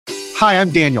Hi,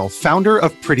 I'm Daniel, founder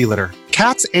of Pretty Litter.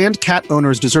 Cats and cat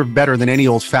owners deserve better than any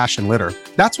old-fashioned litter.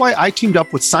 That's why I teamed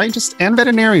up with scientists and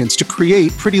veterinarians to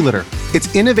create Pretty Litter.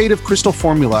 Its innovative crystal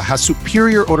formula has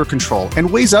superior odor control and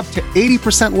weighs up to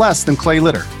 80% less than clay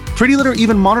litter. Pretty Litter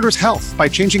even monitors health by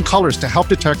changing colors to help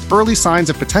detect early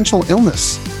signs of potential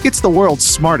illness. It's the world's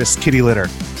smartest kitty litter.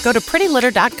 Go to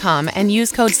prettylitter.com and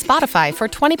use code SPOTIFY for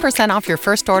 20% off your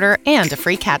first order and a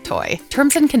free cat toy.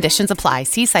 Terms and conditions apply.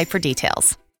 See site for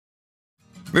details.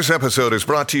 This episode is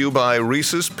brought to you by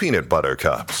Reese's Peanut Butter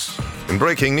Cups. In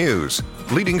breaking news,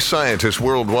 leading scientists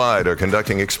worldwide are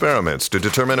conducting experiments to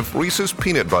determine if Reese's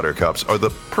Peanut Butter Cups are the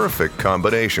perfect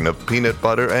combination of peanut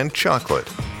butter and chocolate.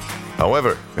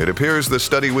 However, it appears the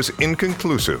study was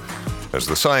inconclusive, as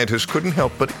the scientists couldn't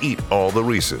help but eat all the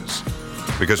Reese's.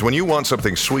 Because when you want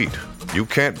something sweet, you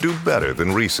can't do better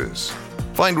than Reese's.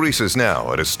 Find Reese's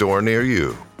now at a store near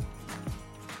you.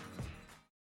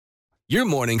 Your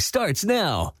morning starts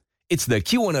now. It's the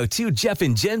Q102 Jeff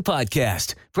and Jen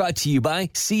podcast, brought to you by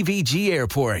CVG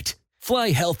Airport. Fly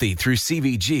healthy through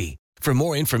CVG. For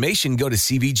more information, go to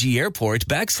CVG Airport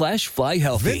 /fly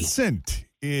healthy. Vincent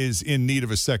is in need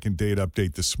of a second date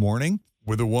update this morning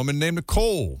with a woman named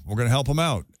Nicole. We're going to help him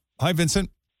out. Hi, Vincent.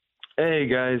 Hey,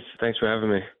 guys. Thanks for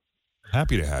having me.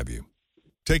 Happy to have you.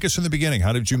 Take us from the beginning.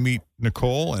 How did you meet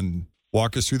Nicole and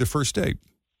walk us through the first date?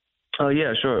 Oh,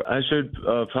 yeah, sure. I should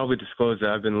probably disclose that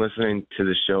I've been listening to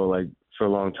the show for a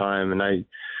long time, and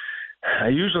I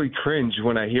usually cringe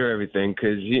when I hear everything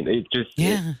because it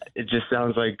just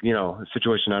sounds like, a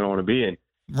situation I don't want to be in.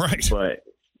 Right. But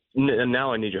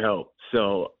now I need your help.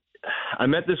 So I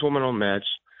met this woman on Match,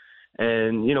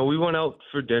 and, we went out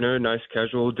for dinner, nice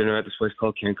casual dinner at this place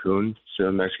called Cancun. It's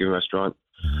a Mexican restaurant.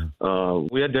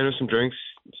 Mm-hmm. We had dinner, some drinks,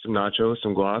 some nachos,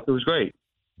 some guac. It was great.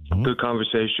 Mm-hmm. Good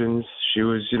conversations. She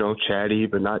was, chatty,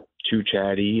 but not too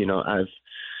chatty.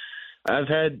 I've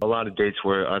had a lot of dates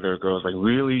where other girls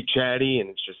really chatty and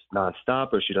it's just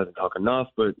nonstop, or she doesn't talk enough.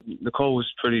 But Nicole was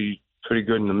pretty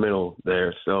good in the middle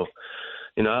there. So,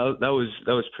 that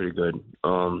was pretty good.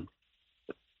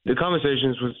 The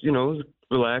conversations was,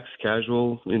 relaxed,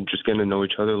 casual, and just getting to know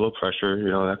each other, a little pressure,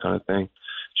 that kind of thing.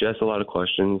 She asked a lot of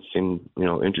questions, seemed,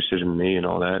 interested in me and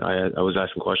all that. I was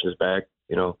asking questions back.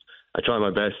 I tried my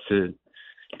best to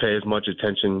pay as much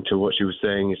attention to what she was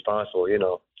saying as possible.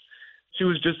 She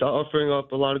was just offering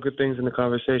up a lot of good things in the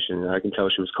conversation. I can tell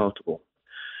she was comfortable.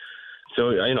 So,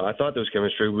 I thought there was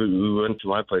chemistry. We went to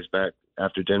my place back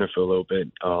after dinner for a little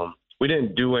bit. We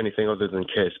didn't do anything other than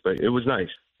kiss, but it was nice.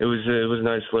 It was a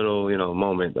nice little,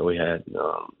 moment that we had.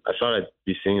 I thought I'd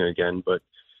be seeing her again, but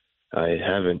I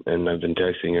haven't, and I've been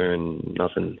texting her and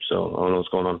nothing. So I don't know what's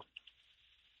going on.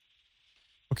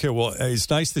 Okay, well, it's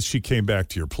nice that she came back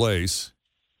to your place.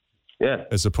 Yeah.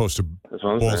 As opposed to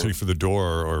bolting for the door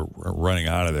or running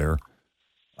out of there.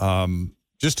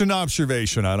 Just an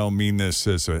observation. I don't mean this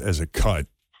as a cut.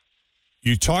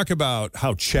 You talk about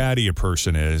how chatty a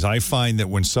person is. I find that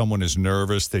when someone is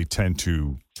nervous, they tend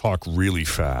to talk really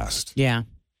fast. Yeah.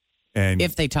 And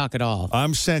if they talk at all.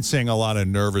 I'm sensing a lot of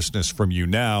nervousness from you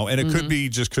now. And it could be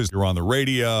just because you're on the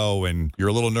radio and you're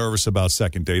a little nervous about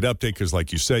second date update because,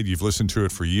 like you said, you've listened to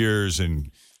it for years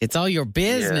and it's all your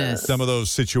business. Some of those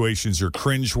situations are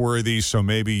cringeworthy, so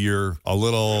maybe you're a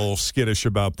little skittish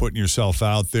about putting yourself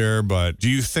out there. But do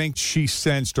you think she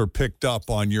sensed or picked up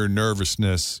on your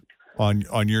nervousness,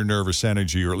 on your nervous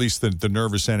energy, or at least the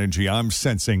nervous energy I'm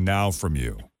sensing now from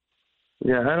you?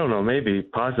 Yeah, I don't know. Maybe,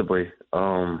 possibly.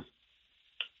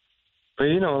 But,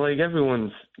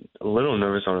 everyone's a little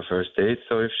nervous on a first date.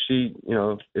 So if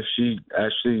she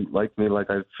actually liked me like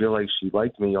I feel like she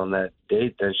liked me on that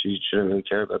date, then she shouldn't really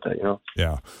care about that,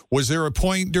 Yeah. Was there a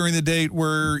point during the date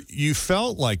where you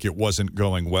felt like it wasn't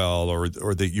going well or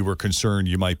that you were concerned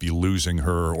you might be losing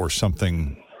her or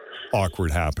something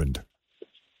awkward happened?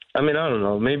 I mean, I don't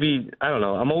know. Maybe, I don't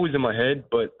know. I'm always in my head,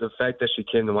 but the fact that she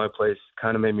came to my place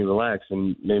kind of made me relax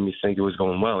and made me think it was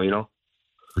going well,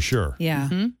 For sure. Yeah.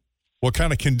 Mm-hmm. What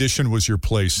kind of condition was your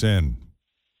place in?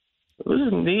 It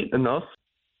was neat enough.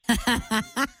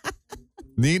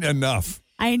 Neat enough.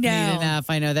 I know. Neat enough.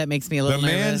 I know. That makes me a little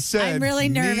nervous. The man said, I'm really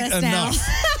nervous now.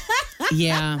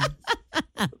 Yeah.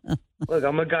 Look,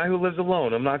 I'm a guy who lives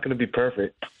alone. I'm not going to be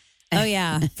perfect. Oh,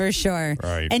 yeah, for sure.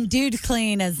 Right. And dude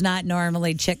clean is not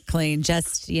normally chick clean,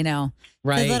 just, Right.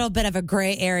 a little bit of a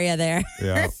gray area there.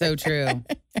 Yeah. So true.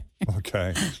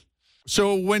 Okay.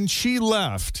 So when she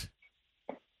left,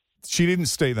 she didn't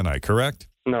stay the night, correct?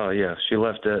 No, yeah. She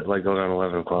left at around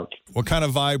 11 o'clock. What kind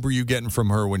of vibe were you getting from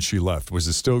her when she left? Was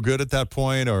it still good at that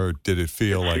point, or did it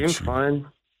feel like she seemed fine.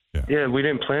 Yeah, we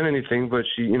didn't plan anything, but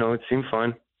she, it seemed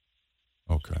fine.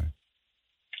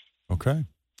 Okay.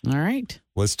 All right.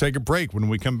 Let's take a break. When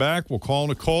we come back, we'll call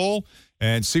Nicole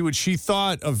and see what she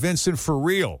thought of Vincent for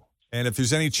real. And if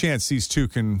there's any chance these two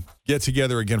can get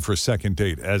together again for a second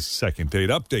date, as Second Date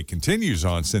Update continues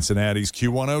on Cincinnati's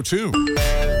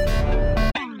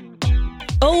Q102.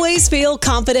 Always feel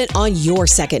confident on your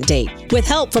second date. With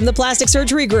help from the Plastic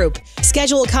Surgery Group.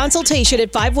 Schedule a consultation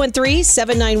at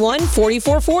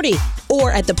 513-791-4440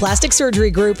 or at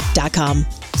theplasticsurgerygroup.com.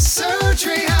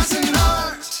 Surgery has an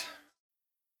art.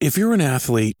 If you're an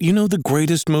athlete, you know the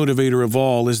greatest motivator of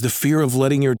all is the fear of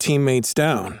letting your teammates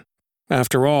down.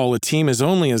 After all, a team is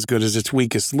only as good as its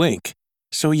weakest link.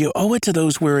 So you owe it to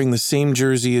those wearing the same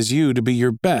jersey as you to be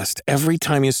your best every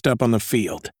time you step on the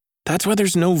field. That's why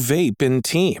there's no vape in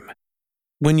team.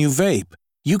 When you vape,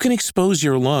 you can expose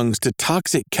your lungs to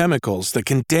toxic chemicals that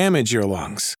can damage your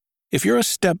lungs. If you're a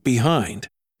step behind,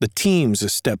 the team's a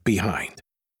step behind.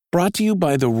 Brought to you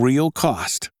by The Real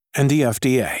Cost and the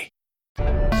FDA.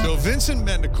 So Vincent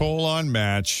met Nicole on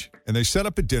Match, and they set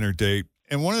up a dinner date.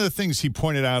 And one of the things he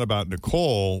pointed out about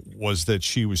Nicole was that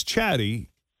she was chatty,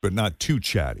 but not too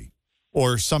chatty.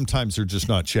 Or sometimes they're just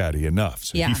not chatty enough.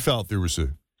 So he felt there was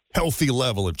a healthy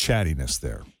level of chattiness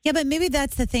there. Yeah, but maybe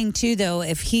that's the thing, too, though.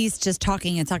 If he's just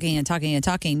talking and talking and talking and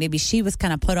talking, maybe she was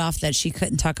kind of put off that she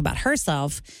couldn't talk about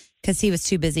herself because he was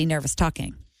too busy nervous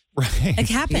talking. Right. It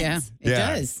happens. Yeah, it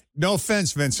does. No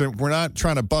offense, Vincent. We're not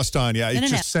trying to bust on you. I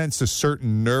just sense a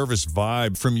certain nervous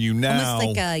vibe from you now.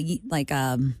 Almost like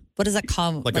what is that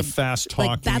called? Like a fast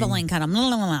talking. Like babbling kind of.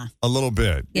 A little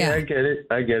bit. Yeah, I get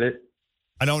it.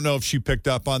 I don't know if she picked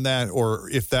up on that or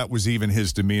if that was even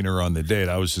his demeanor on the date.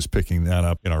 I was just picking that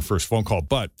up in our first phone call.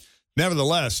 But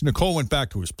nevertheless, Nicole went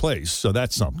back to his place, so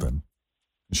that's something.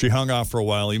 She hung out for a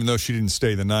while, even though she didn't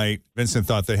stay the night. Vincent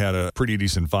thought they had a pretty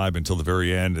decent vibe until the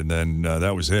very end, and then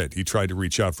that was it. He tried to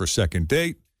reach out for a second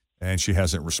date, and she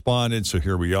hasn't responded, so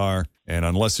here we are. And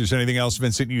unless there's anything else,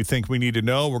 Vincent, you think we need to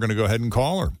know, we're going to go ahead and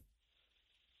call her.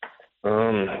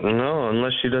 No,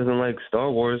 unless she doesn't like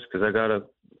Star Wars, because I got a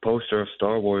poster of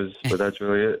Star Wars, but that's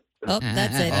really it. Oh,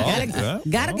 that's it.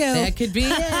 Gotta go. That could be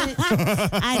it.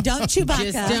 I don't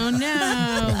Chewbacca. Just don't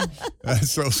know.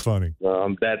 That's so funny.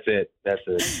 That's it.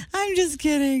 I'm just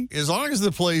kidding. As long as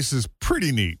the place is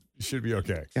pretty neat, you should be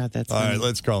okay. God, that's all funny. right,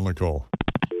 let's call Nicole.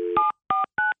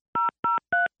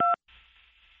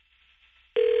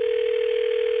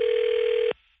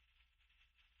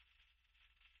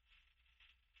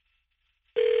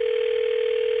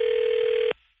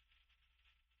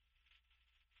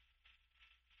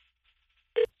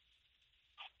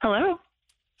 Hello.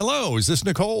 Hello, is this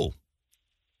Nicole?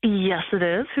 Yes, it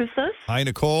is. Who's this? Hi,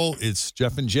 Nicole. It's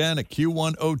Jeff and Jen at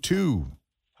Q102.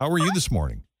 How are you this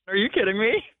morning? Are you kidding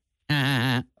me?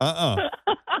 Uh-uh.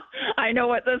 I know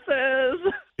what this is.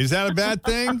 Is that a bad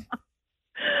thing?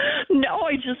 No,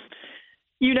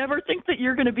 you never think that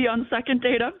you're going to be on Second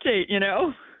Date Update, you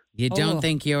know? You don't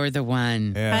think you're the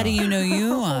one. Yeah. How do you know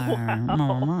you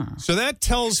are? So that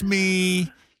tells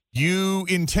me you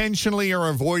intentionally are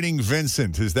avoiding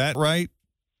Vincent. Is that right?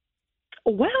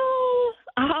 Well,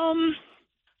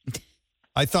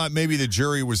 I thought maybe the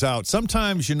jury was out.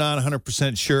 Sometimes you're not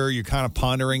 100% sure. You're kind of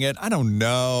pondering it. I don't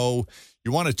know.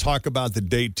 You want to talk about the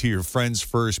date to your friends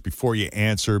first before you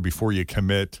answer, before you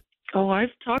commit. Oh,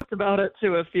 I've talked about it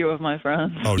to a few of my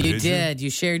friends. Oh, you did. You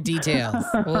shared details.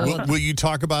 Will you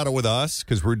talk about it with us?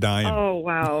 Because we're dying. Oh,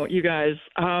 wow, you guys.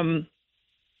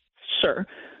 Sure.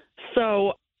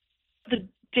 So the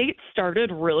date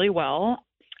started really well.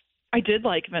 I did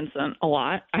like Vincent a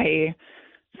lot. I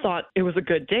thought it was a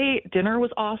good date. Dinner was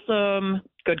awesome.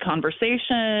 Good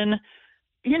conversation.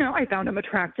 You know, I found him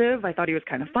attractive. I thought he was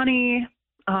kind of funny,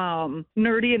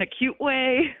 nerdy in a cute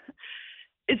way.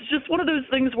 It's just one of those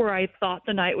things where I thought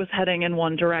the night was heading in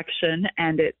one direction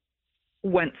and it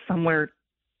went somewhere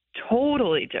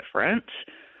totally different.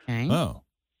 Okay. Oh.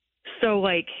 So,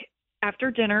 like,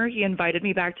 after dinner, he invited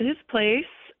me back to his place.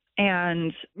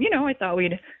 And, you know, I thought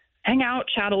we'd hang out,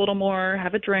 chat a little more,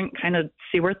 have a drink, kind of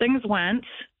see where things went.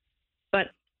 But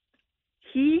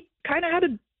he kind of had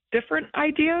a different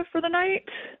idea for the night.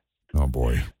 Oh,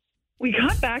 boy. We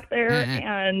got back there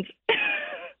and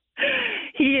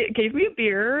he gave me a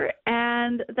beer,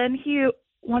 and then he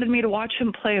wanted me to watch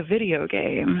him play a video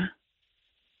game.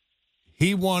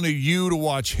 He wanted you to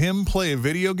watch him play a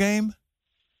video game?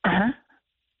 Uh-huh.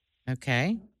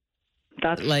 Okay.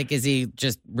 Like, is he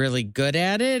just really good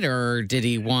at it, or did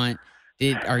he want?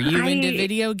 Are you into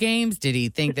video games? Did he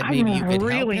think that maybe you could help him?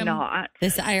 Really not.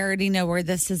 I already know where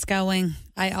this is going.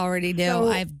 I already do. So,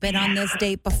 I've been on this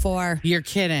date before. You're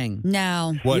kidding.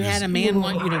 No. You had a man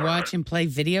want you to watch him play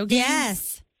video games?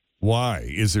 Yes. Why?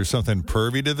 Is there something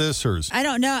pervy to this, or I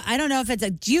don't know. I don't know if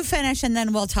it's you finish and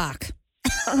then we'll talk.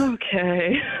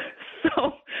 Okay.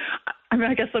 So, I mean,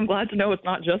 I guess I'm glad to know it's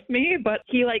not just me, but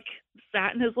he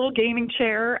sat in his little gaming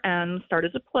chair and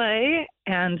started to play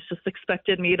and just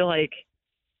expected me to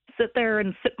sit there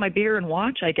and sip my beer and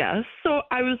watch, I guess. So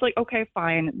I was like, okay,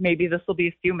 fine. Maybe this will be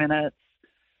a few minutes.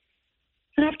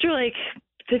 And after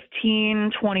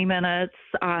 15, 20 minutes,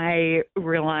 I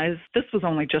realized this was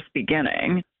only just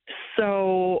beginning.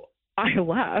 So I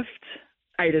left.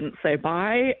 I didn't say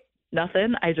bye,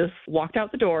 nothing. I just walked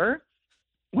out the door,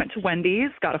 went to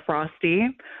Wendy's, got a Frosty.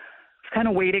 Was kind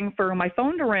of waiting for my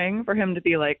phone to ring for him to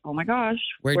be like, oh my gosh,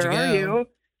 where are you?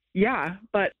 Yeah,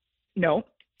 but no,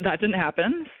 that didn't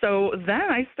happen. So then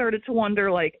I started to wonder,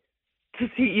 does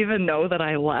he even know that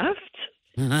I left?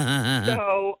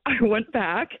 So I went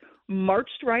back,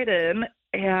 marched right in,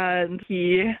 and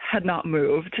he had not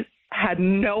moved. Had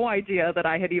no idea that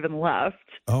I had even left.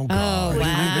 Oh, God. Oh,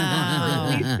 wow.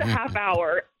 For at least a half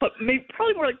hour, but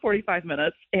probably more like 45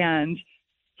 minutes. And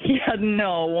he had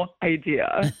no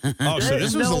idea. Oh, so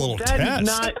this was a little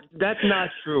test. That's not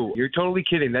true. You're totally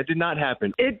kidding. That did not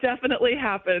happen. It definitely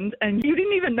happened. And you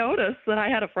didn't even notice that I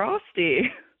had a Frosty.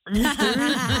 Are you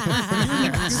serious?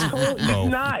 It's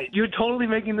not. You're totally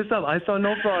making this up. I saw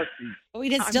no Frosty.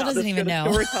 We still doesn't even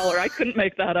know. Storyteller. I couldn't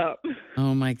make that up.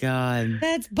 Oh my God.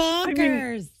 That's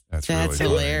bonkers. That's really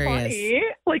hilarious.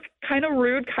 Funny, kind of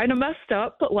rude, kind of messed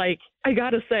up, but I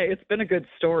gotta say, it's been a good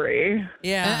story.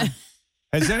 Yeah.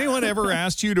 Has anyone ever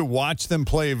asked you to watch them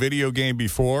play a video game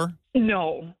before?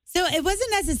 No. So it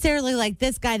wasn't necessarily like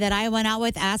this guy that I went out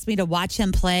with asked me to watch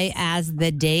him play as the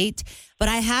date, but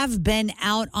I have been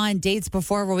out on dates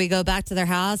before where we go back to their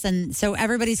house. And so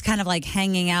everybody's kind of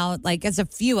hanging out, as a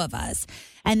few of us.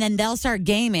 And then they'll start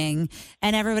gaming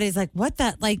and everybody's like, what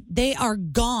the? They are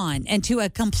gone into a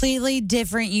completely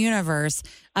different universe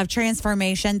of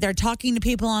transformation. They're talking to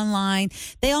people online.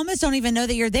 They almost don't even know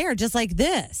that you're there, just like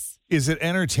this. Is it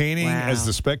entertaining as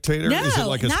the spectator? No, is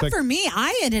it not for me.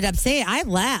 I ended up saying, I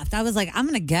left. I was like, I'm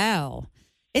going to go.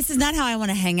 This is not how I want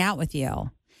to hang out with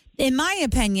you. In my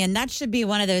opinion, that should be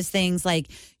one of those things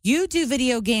you do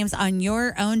video games on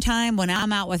your own time when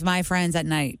I'm out with my friends at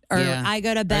night or I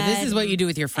go to bed. Or this is what you do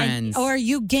with your friends. Or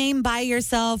you game by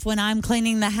yourself when I'm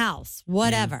cleaning the house,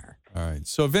 whatever. Yeah. All right.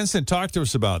 So, Vincent, talk to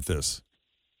us about this.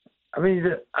 I mean,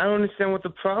 I don't understand what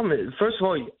the problem is. First of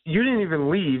all, you didn't even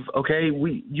leave, okay?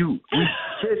 We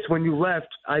kissed when you left.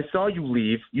 I saw you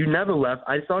leave. You never left.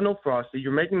 I saw no Frosty.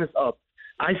 You're making this up.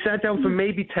 I sat down for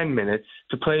maybe 10 minutes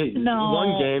to play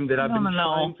one game that I've been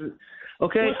trying to...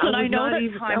 Okay, listen, I know that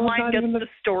timeline gets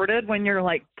distorted when you're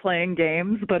playing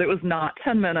games, but it was not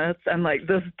 10 minutes, and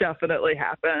this definitely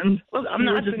happened. Look, I'm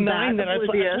not denying that I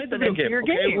played the video game.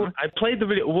 Okay? Well, I played the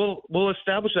video. We'll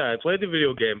establish that I played the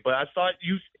video game, but I thought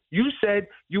you said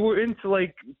you were into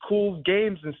cool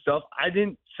games and stuff. I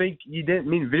didn't think you didn't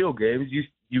mean video games.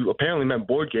 You apparently meant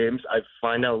board games. I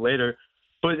find out later,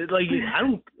 but I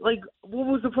don't what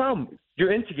was the problem?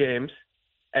 You're into games,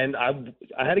 and I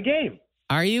had a game.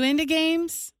 Are you into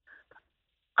games?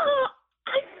 I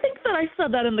think that I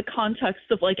said that in the context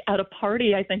of at a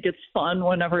party, I think it's fun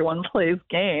when everyone plays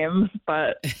games,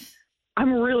 but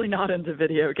I'm really not into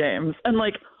video games. And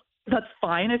that's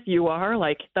fine if you are.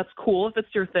 That's cool if it's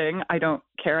your thing. I don't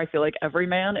care. I feel like every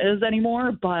man is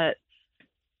anymore, but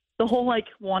the whole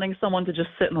wanting someone to just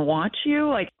sit and watch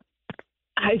you,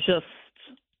 I just...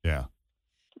 Yeah.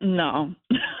 No.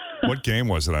 What game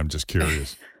was it? I'm just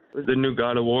curious. The new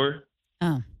God of War.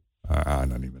 Oh. I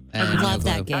don't even know. I love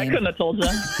that game. I couldn't have told you.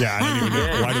 Yeah, I didn't even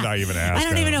know. Why did I even ask? I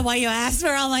don't even know why you asked.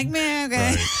 We're all man,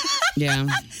 okay. Right. Yeah.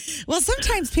 Well,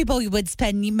 sometimes people would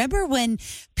spend, you remember when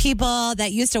people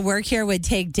that used to work here would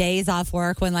take days off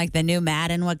work when the new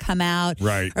Madden would come out?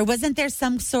 Right. Or wasn't there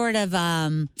some sort of,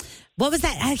 what was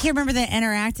that? I can't remember the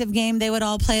interactive game they would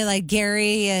all play,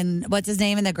 Gary and what's his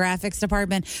name in the graphics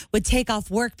department would take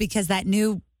off work because that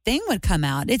new thing would come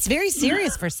out. It's very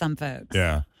serious for some folks.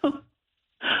 Yeah.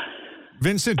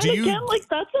 Vincent, again,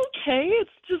 that's okay. It's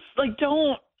just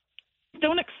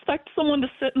don't expect someone to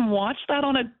sit and watch that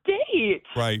on a date.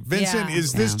 Right. Vincent,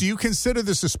 do you consider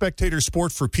this a spectator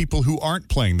sport for people who aren't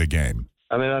playing the game?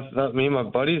 I mean, I thought me and my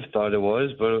buddies thought it was,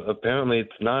 but apparently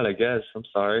it's not, I guess. I'm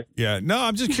sorry. Yeah. No,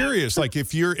 I'm just curious.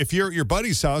 if you're at your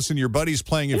buddy's house and your buddy's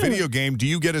playing a video game, do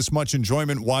you get as much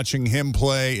enjoyment watching him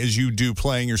play as you do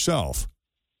playing yourself?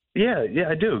 Yeah,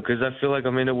 I do, because I feel like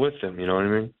I'm in it with him. You know what I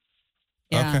mean?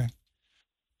 Yeah. Okay.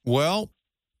 Well,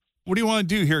 what do you want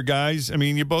to do here, guys? I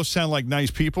mean, you both sound like nice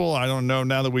people. I don't know,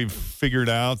 now that we've figured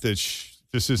out that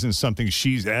this isn't something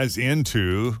she's as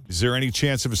into. Is there any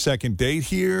chance of a second date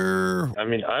here? I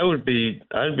mean, I'd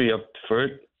be up for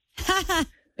it.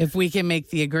 If we can make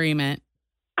the agreement.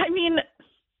 I mean,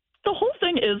 the whole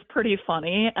thing is pretty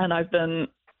funny, and I've been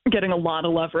getting a lot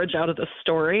of leverage out of this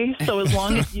story. So as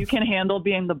long as you can handle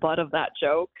being the butt of that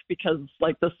joke, because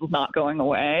like this is not going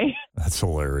away. That's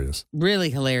hilarious.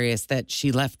 Really hilarious that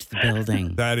she left the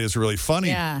building. That is really funny.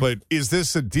 Yeah. But is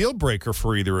this a deal breaker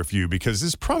for either of you? Because this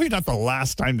is probably not the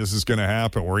last time this is going to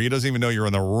happen where he doesn't even know you're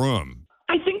in the room.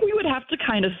 I think we would have to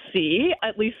kind of see.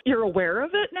 At least you're aware of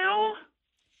it now.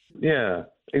 Yeah,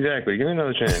 exactly. Give me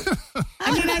another chance.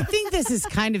 I mean, I think this is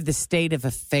kind of the state of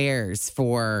affairs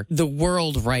for the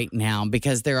world right now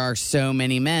because there are so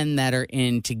many men that are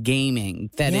into gaming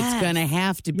that Yes. it's going to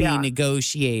have to be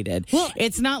negotiated. Well-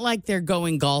 It's not like they're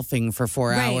going golfing for 4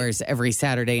 Right. hours every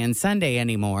Saturday and Sunday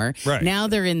anymore. Right. Now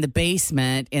they're in the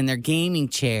basement in their gaming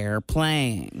chair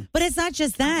playing. But it's not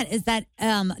just that. Is that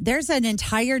there's an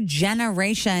entire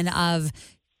generation of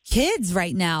kids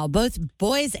right now, both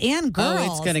boys and girls.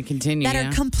 Oh, it's going to continue. That yeah.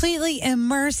 are completely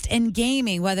immersed in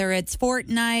gaming, whether it's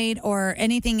Fortnite or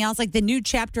anything else. Like the new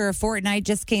chapter of Fortnite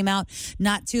just came out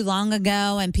not too long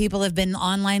ago, and people have been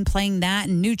online playing that,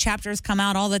 and new chapters come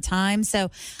out all the time.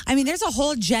 So, I mean, there's a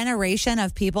whole generation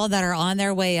of people that are on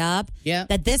their way up. Yep.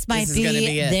 That this might This is gonna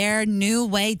be it. their new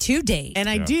way to date. And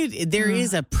I do, there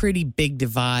is a pretty big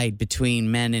divide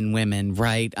between men and women,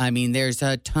 right? I mean, there's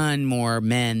a ton more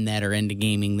men that are into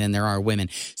gaming than there are women.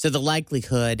 So the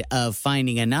likelihood of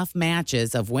finding enough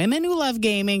matches of women who love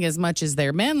gaming as much as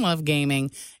their men love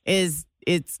gaming it's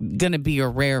going to be a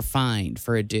rare find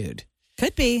for a dude.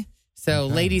 Could be. So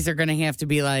ladies are going to have to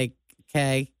be like,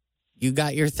 okay, you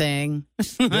got your thing.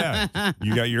 Yeah.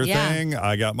 You got your Yeah. thing.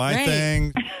 I got my Right.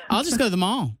 thing. I'll just go to the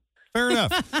mall. Fair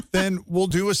enough. Then we'll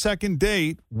do a second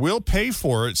date. We'll pay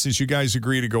for it since you guys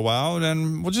agree to go out,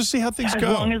 and we'll just see how things As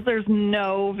go. long as there's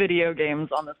no video games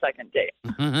on the second date.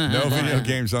 No video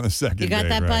games on the second date. You got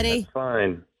that, right? buddy?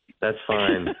 Fine. That's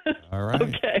fine. All right.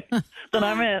 Okay. Then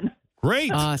I'm in.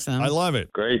 Great. Awesome. I love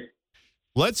it. Great.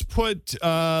 Let's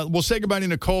we'll say goodbye to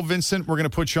Nicole Vincent. We're going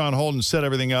to put you on hold and set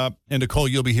everything up. And Nicole,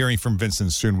 you'll be hearing from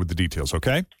Vincent soon with the details,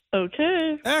 okay?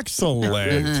 Okay. Excellent.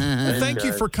 Well, thank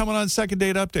you guys. for coming on Second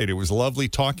Date Update. It was lovely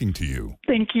talking to you.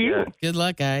 Thank you. Yeah. Good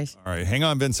luck, guys. All right. Hang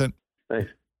on, Vincent. Thanks.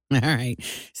 All right.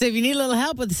 So if you need a little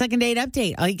help with the second date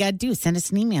update, all you got to do is send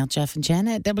us an email, Jeff and Jen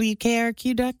at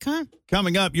WKRQ.com.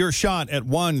 Coming up, your shot at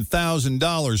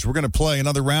 $1,000. We're going to play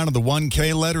another round of the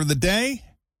 1K letter of the day.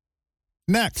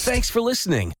 Next. Thanks for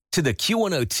listening to the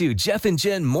Q102 Jeff and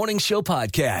Jen Morning Show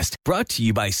podcast, brought to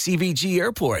you by CVG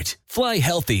Airport. Fly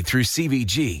healthy through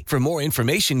CVG. For more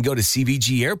information, go to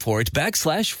CVG Airport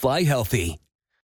 /fly healthy.